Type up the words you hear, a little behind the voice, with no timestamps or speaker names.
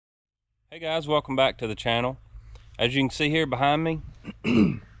Hey guys, welcome back to the channel. As you can see here behind me,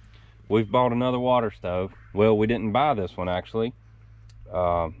 we've bought another water stove. Well, we didn't buy this one actually.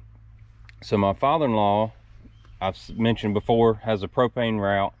 So my father-in-law, I've mentioned before, has a propane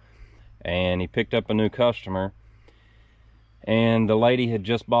route, and he picked up a new customer. And the lady had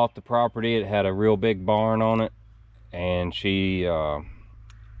just bought the property. It had a real big barn on it, and it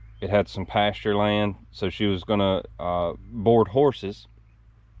had some pasture land, so she was gonna board horses.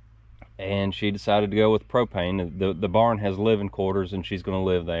 And she decided to go with propane. The barn has living quarters and she's going to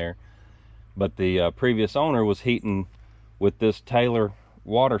live there, but the previous owner was heating with this Taylor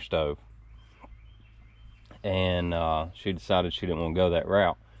water stove, and she decided she didn't want to go that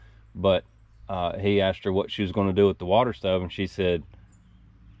route. But he asked her what she was going to do with the water stove, and she said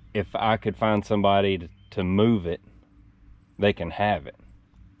if I could find somebody to move it, they can have it.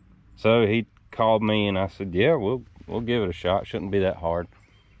 So he called me and I said, yeah, we'll give it a shot. Shouldn't be that hard.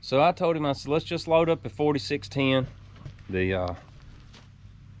 So I told him, I said, let's just load up the 4610.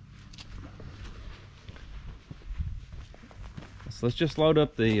 Let's just load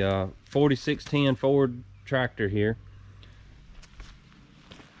up the 4610 Ford tractor here,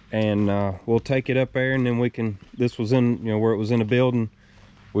 and we'll take it up there, and then we can. This was in, where it was in a building.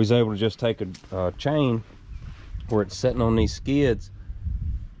 We was able to just take a chain where it's sitting on these skids,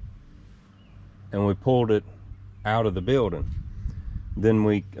 and we pulled it out of the building. Then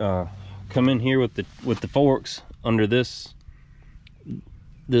we come in here with the forks under this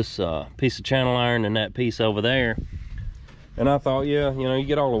piece of channel iron and that piece over there. And I thought, yeah, you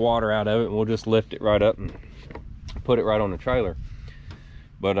get all the water out of it and we'll just lift it right up and put it right on the trailer.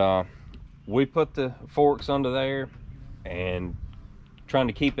 But we put the forks under there and trying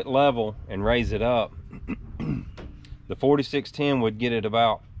to keep it level and raise it up. The 4610 would get it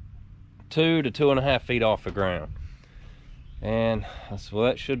about 2 to 2.5 feet off the ground. And I said, well,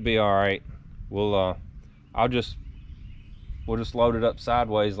 that should be all right. We'll just load it up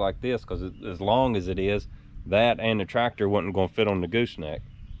sideways like this, because as long as it is, that and the tractor wasn't going to fit on the gooseneck.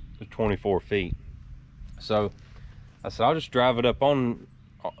 It's 24 feet. So I said, I'll just drive it up on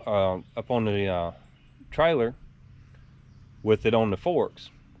the trailer with it on the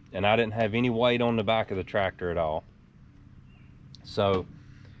forks. And I didn't have any weight on the back of the tractor at all. So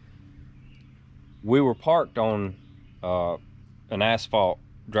we were parked on an asphalt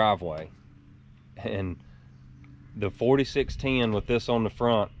driveway, and the 4610 with this on the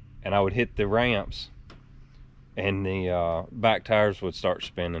front, and I would hit the ramps and the back tires would start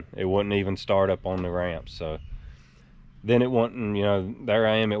spinning. It wouldn't even start up on the ramps. So then it wouldn't, there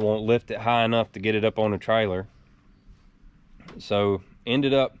I am, it won't lift it high enough to get it up on the trailer. So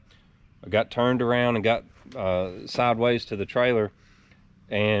ended up, I got turned around and got sideways to the trailer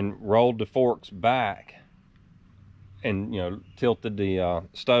and rolled the forks back, and tilted the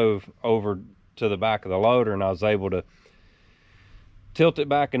stove over to the back of the loader, and I was able to tilt it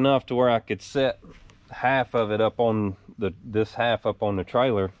back enough to where I could set half of it up on this half up on the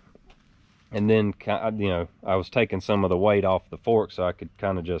trailer, and then I was taking some of the weight off the fork, so I could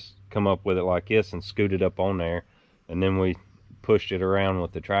kind of just come up with it like this and scoot it up on there, and then we pushed it around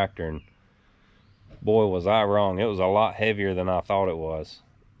with the tractor, and boy was I wrong. It was a lot heavier than I thought it was.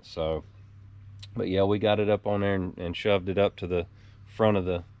 So but yeah, we got it up on there and shoved it up to the front of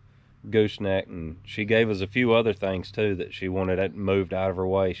the gooseneck, and she gave us a few other things too that she wanted it moved out of her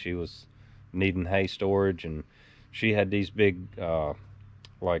way. She was needing hay storage, and she had these big 30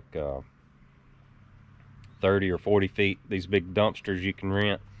 or 40 feet, these big dumpsters you can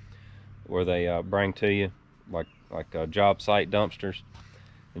rent, where they bring to you like job site dumpsters,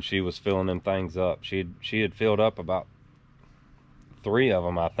 and she was filling them things up. She had filled up about 3 of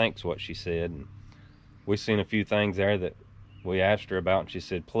them, I think is what she said. And we seen a few things there that we asked her about, and she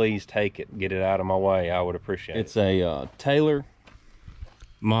said, please take it, get it out of my way, I would appreciate it. It's a Taylor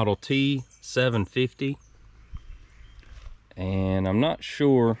model T-750, and I'm not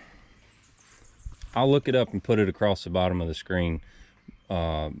sure, I'll look it up and put it across the bottom of the screen,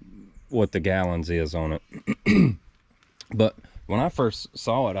 what the gallons is on it. But when I first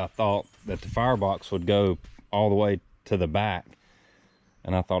saw it, I thought that the firebox would go all the way to the back.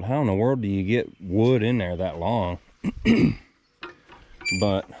 And I thought, how in the world do you get wood in there that long?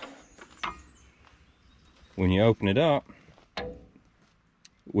 But when you open it up,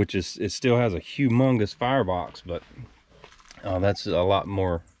 it still has a humongous firebox, but that's a lot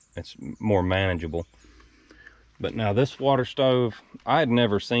more, it's more manageable. But now this water stove, I had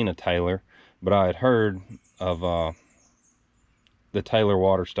never seen a Taylor, but I had heard of the Taylor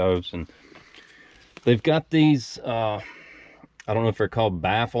water stoves, and they've got these I don't know if they're called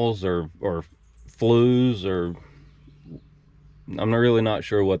baffles or flues or I'm really not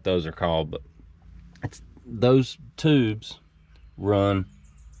sure what those are called, but those tubes run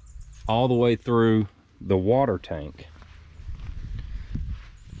all the way through the water tank.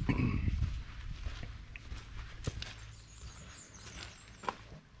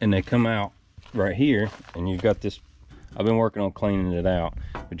 And they come out right here, and you've got this, I've been working on cleaning it out,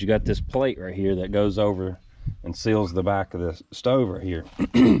 but you got this plate right here that goes over and seals the back of the stove right here.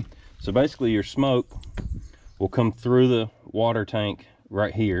 So basically your smoke will come through the water tank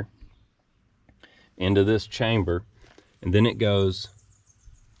right here into this chamber, and then it goes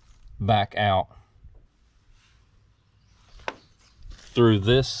back out through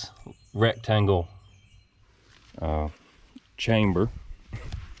this rectangle chamber.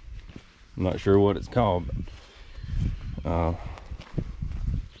 I'm not sure what it's called, but,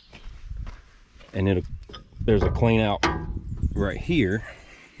 and there's a clean out right here,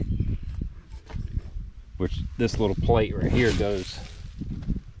 which this little plate right here goes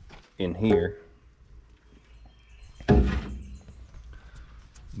in here.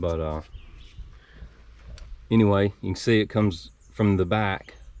 But anyway, you can see it comes from the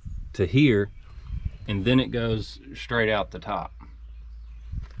back to here, and then it goes straight out the top.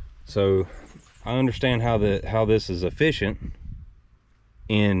 So I understand how this is efficient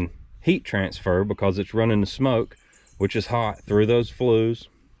in heat transfer, because it's running the smoke, which is hot, through those flues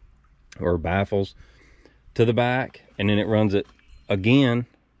or baffles to the back, and then it runs it again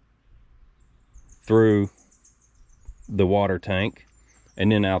through the water tank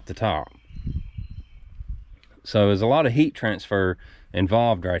and then out the top. So there's a lot of heat transfer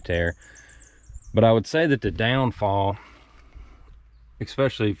involved right there. But I would say that the downfall,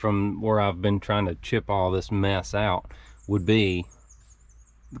 especially from where I've been trying to chip all this mess out, would be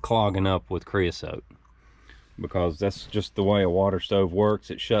clogging up with creosote, because that's just the way a water stove works.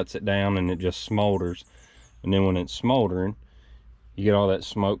 It shuts it down and it just smolders, and then when it's smoldering, you get all that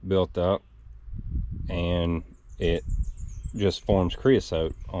smoke built up, and it just forms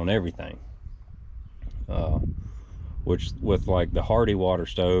creosote on everything. Which with like the Hardy water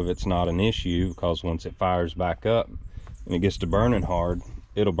stove, it's not an issue, because once it fires back up and it gets to burning hard,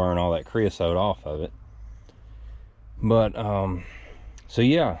 it'll burn all that creosote off of it. But so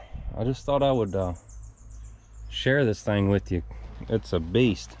yeah, I just thought I would share this thing with you. It's a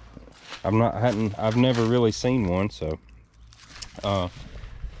beast. I've never really seen one. So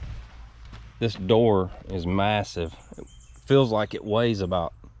this door is massive. It feels like it weighs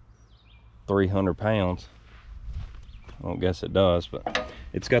about 300 pounds. I don't guess it does, but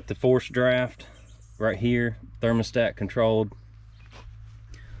it's got the force draft right here, thermostat controlled,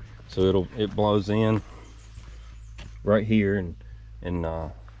 so it blows in right here and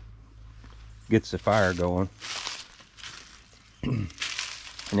gets the fire going.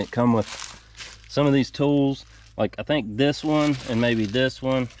 And it come with some of these tools, like I think this one and maybe this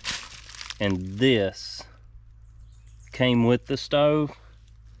one and this came with the stove.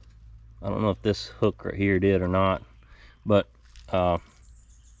 I don't know if this hook right here did or not, but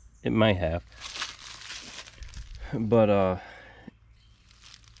it may have. But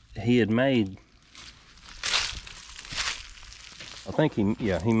he had made, I think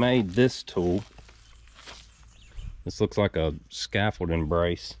he made this tool. This looks like a scaffolding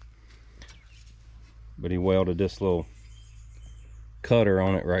brace, but he welded this little cutter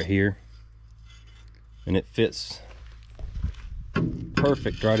on it right here, and it fits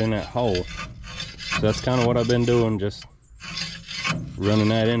perfect right in that hole. So that's kind of what I've been doing, just running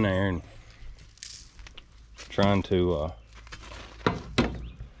that in there and trying to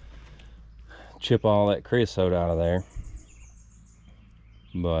chip all that creosote out of there.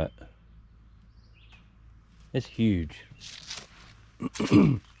 But it's huge.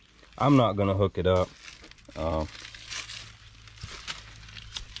 I'm not gonna hook it up. I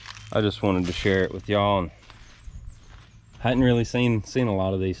just wanted to share it with y'all, and hadn't really seen a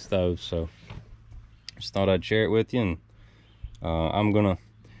lot of these stoves, so just thought I'd share it with you. And I'm gonna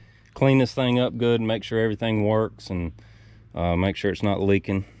clean this thing up good and make sure everything works, and make sure it's not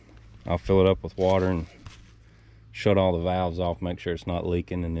leaking. I'll fill it up with water and shut all the valves off, make sure it's not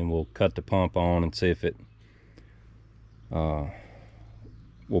leaking, and then we'll cut the pump on and see if it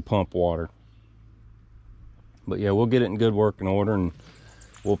will pump water. But yeah, we'll get it in good working order, and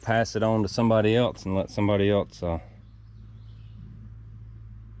we'll pass it on to somebody else and let somebody else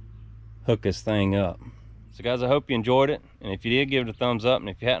hook this thing up. So guys, I hope you enjoyed it, and if you did, give it a thumbs up, and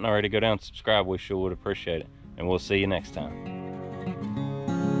if you hadn't already, go down and subscribe. We sure would appreciate it, and we'll see you next time.